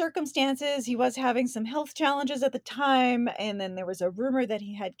strange circumstances. He was having some health challenges at the time, and then there was a rumor that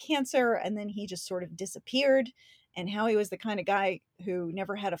he had cancer, and then he just sort of disappeared. And Howie was the kind of guy who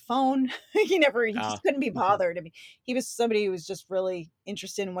never had a phone. He just Ah, couldn't be bothered. I mean, he was somebody who was just really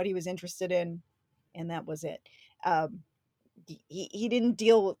interested in what he was interested in, and that was it. Um, he didn't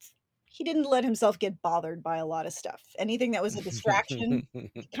deal with he didn't let himself get bothered by a lot of stuff. Anything that was a distraction,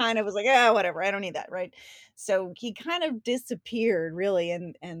 he kind of was like, "Ah, whatever, I don't need that," right? So he kind of disappeared really,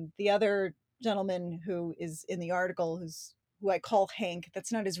 and the other gentleman who is in the article who I call Hank,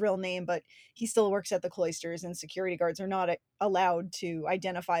 that's not his real name, but he still works at the cloisters, and security guards are not allowed to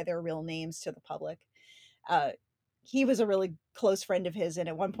identify their real names to the public. Uh, he was a really close friend of his, and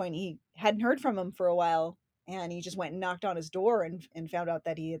at one point he hadn't heard from him for a while, and he just went and knocked on his door and found out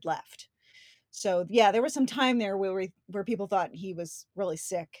that he had left. So yeah, there was some time there where people thought he was really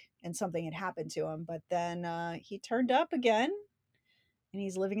sick and something had happened to him, but then he turned up again, and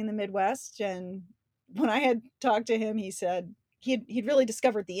he's living in the Midwest. And when I had talked to him, he said he'd really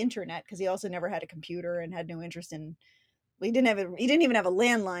discovered the internet because he also never had a computer and had no interest in well, he didn't even have a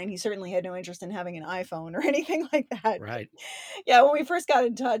landline. He certainly had no interest in having an iPhone or anything like that. But right. yeah, when we first got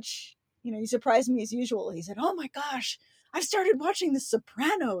in touch, he surprised me as usual. He said, "Oh my gosh, I've started watching The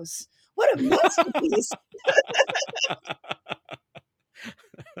Sopranos. What a masterpiece!"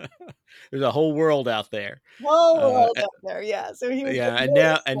 There's a whole world out there. Whole Uh, world up there, yeah. So he was yeah, and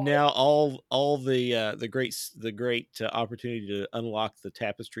really now all the great opportunity to unlock the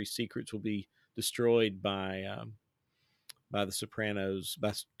tapestry secrets will be destroyed by the Sopranos,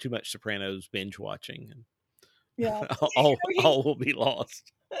 by too much Sopranos binge watching, and yeah. He all will be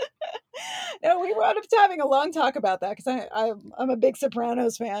lost. no, we wound up having a long talk about that because I'm a big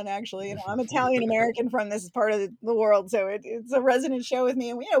Sopranos fan. Actually, I'm Italian American from this part of the world, so it's a resonant show with me.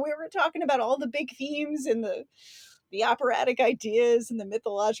 And we were talking about all the big themes and the operatic ideas and the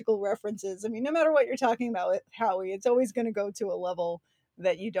mythological references. I mean, no matter what you're talking about with Howie, it's always going to go to a level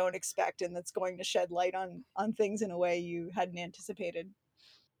that you don't expect, and that's going to shed light on things in a way you hadn't anticipated.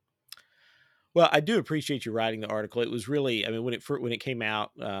 Well, I do appreciate you writing the article. It was really, I mean, when it came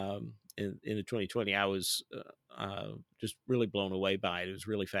out in the 2020, I was just really blown away by it. It was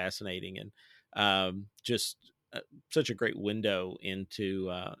really fascinating and just such a great window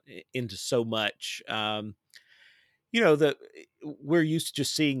into so much. That we're used to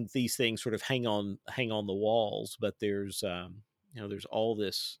just seeing these things sort of hang on the walls, but there's all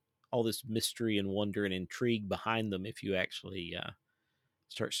this mystery and wonder and intrigue behind them if you actually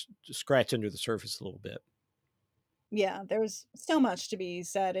start to scratch under the surface a little bit. Yeah, there's so much to be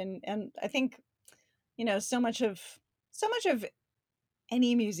said, and I think so much of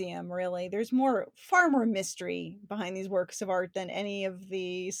any museum really. There's far more mystery behind these works of art than any of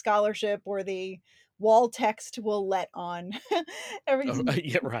the scholarship or the wall text will let on. Oh, Everything,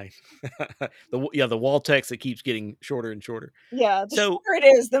 yeah, right. The wall text that keeps getting shorter and shorter. yeah, the So shorter it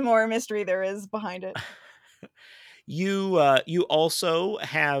is, the more mystery there is behind it. you also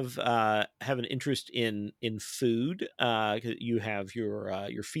have an interest in food. You have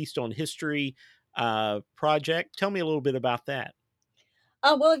your Feast on History project. Tell me a little bit about that.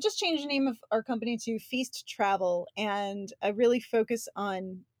 Well, I've just changed the name of our company to Feast Travel, and I really focus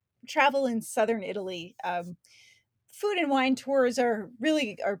on travel in southern Italy. Food and wine tours are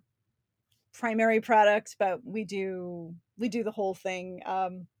really our primary product, but we do the whole thing.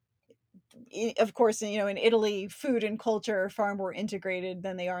 Of course, in Italy, food and culture are far more integrated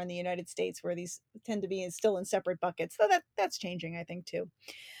than they are in the United States, where these tend to be still in separate buckets. So that's changing, I think, too.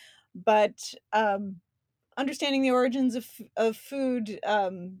 But understanding the origins of food,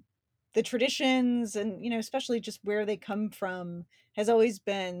 the traditions, and especially just where they come from, has always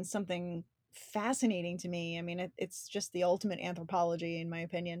been something fascinating to me. I mean, it's just the ultimate anthropology, in my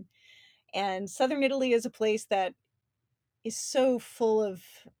opinion. And southern Italy is a place that is so full of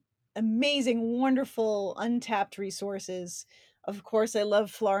amazing, wonderful, untapped resources. Of course, I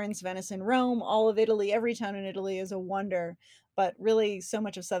love Florence, Venice, and Rome. All of Italy, every town in Italy is a wonder. But really, so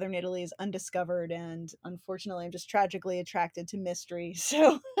much of southern Italy is undiscovered, and unfortunately, I'm just tragically attracted to mystery.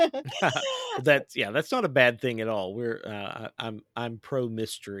 So, Well, that's not a bad thing at all. I'm pro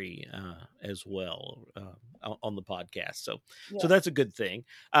mystery as well on the podcast, so yeah. that's a good thing.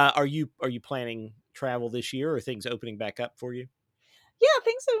 Are you planning travel this year, or are things opening back up for you? Yeah,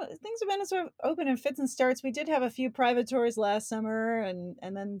 things have been sort of open in fits and starts. We did have a few private tours last summer, and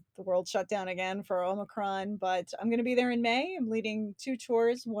then the world shut down again for Omicron. But I'm going to be there in May. I'm leading two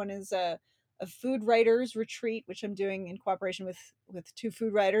tours. One is a food writers retreat, which I'm doing in cooperation with two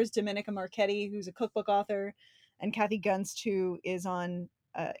food writers, Domenica Marchetti, who's a cookbook author, and Kathy Gunst, who is on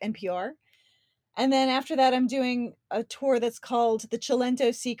NPR. And then after that, I'm doing a tour that's called the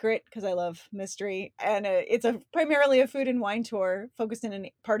Cilento Secret, because I love mystery. And it's primarily a food and wine tour focused in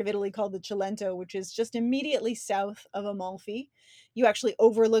a part of Italy called the Cilento, which is just immediately south of Amalfi. You actually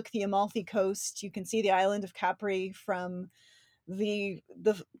overlook the Amalfi coast. You can see the island of Capri from the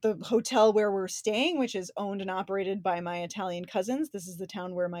hotel where we're staying, which is owned and operated by my Italian cousins. This is the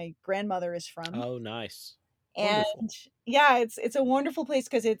town where my grandmother is from. Oh, nice. And Wonderful. yeah, it's a wonderful place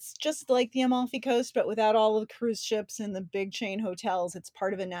because it's just like the Amalfi Coast, but without all the cruise ships and the big chain hotels. It's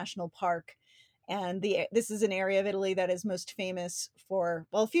part of a national park. And this is an area of Italy that is most famous for,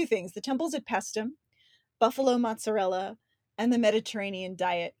 well, a few things: the temples at Paestum, buffalo mozzarella, and the Mediterranean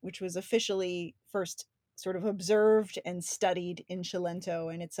diet, which was officially first sort of observed and studied in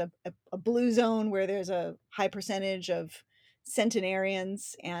Cilento. And it's a blue zone where there's a high percentage of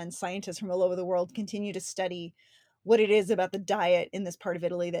centenarians, and scientists from all over the world continue to study what it is about the diet in this part of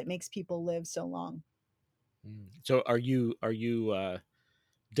Italy that makes people live so long. So are you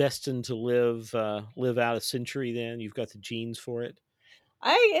destined to live out a century then? You've got the genes for it?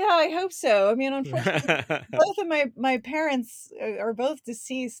 I hope so. I mean, unfortunately, both of my parents are both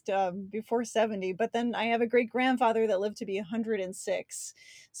deceased before 70, but then I have a great grandfather that lived to be 106.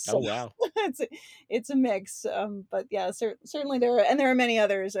 So Oh, wow. it's a mix. But yeah, certainly there are many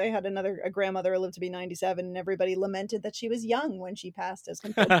others. I had a grandmother who lived to be 97, and everybody lamented that she was young when she passed as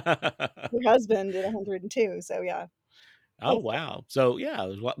compared to her husband at 102. So yeah. Oh, wow. So yeah,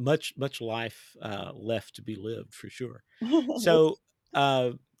 there's much life left to be lived for sure. So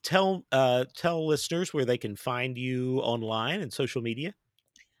tell listeners where they can find you online and social media.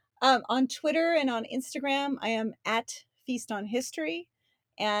 On Twitter and on Instagram, I am at Feast on History.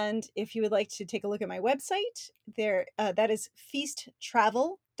 And if you would like to take a look at my website, that is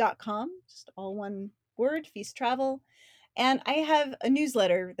feasttravel.com, just all one word, Feast Travel. And I have a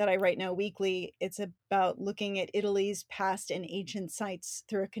newsletter that I write now weekly. It's about looking at Italy's past and ancient sites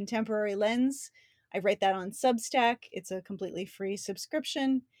through a contemporary lens. I write that on Substack. It's a completely free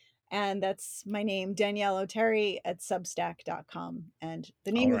subscription. And that's my name, Danielle O'Terry at substack.com. And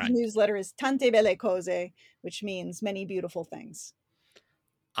the All name of the right. newsletter is Tante Belle Cose, which means many beautiful things.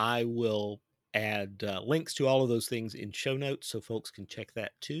 I will add links to all of those things in show notes so folks can check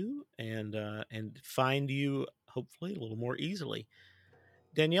that too and find you hopefully a little more easily.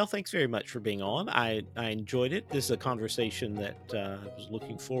 Danielle, thanks very much for being on. I enjoyed it. This is a conversation that I was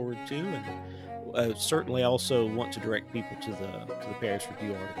looking forward to, and certainly also want to direct people to the Paris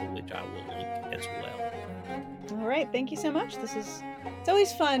Review article, which I will link as well. All right, thank you so much. It's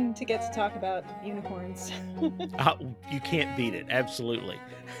always fun to get to talk about unicorns. You can't beat it. Absolutely.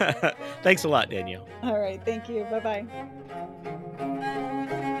 Thanks a lot, Danielle. All right, thank you. Bye-bye.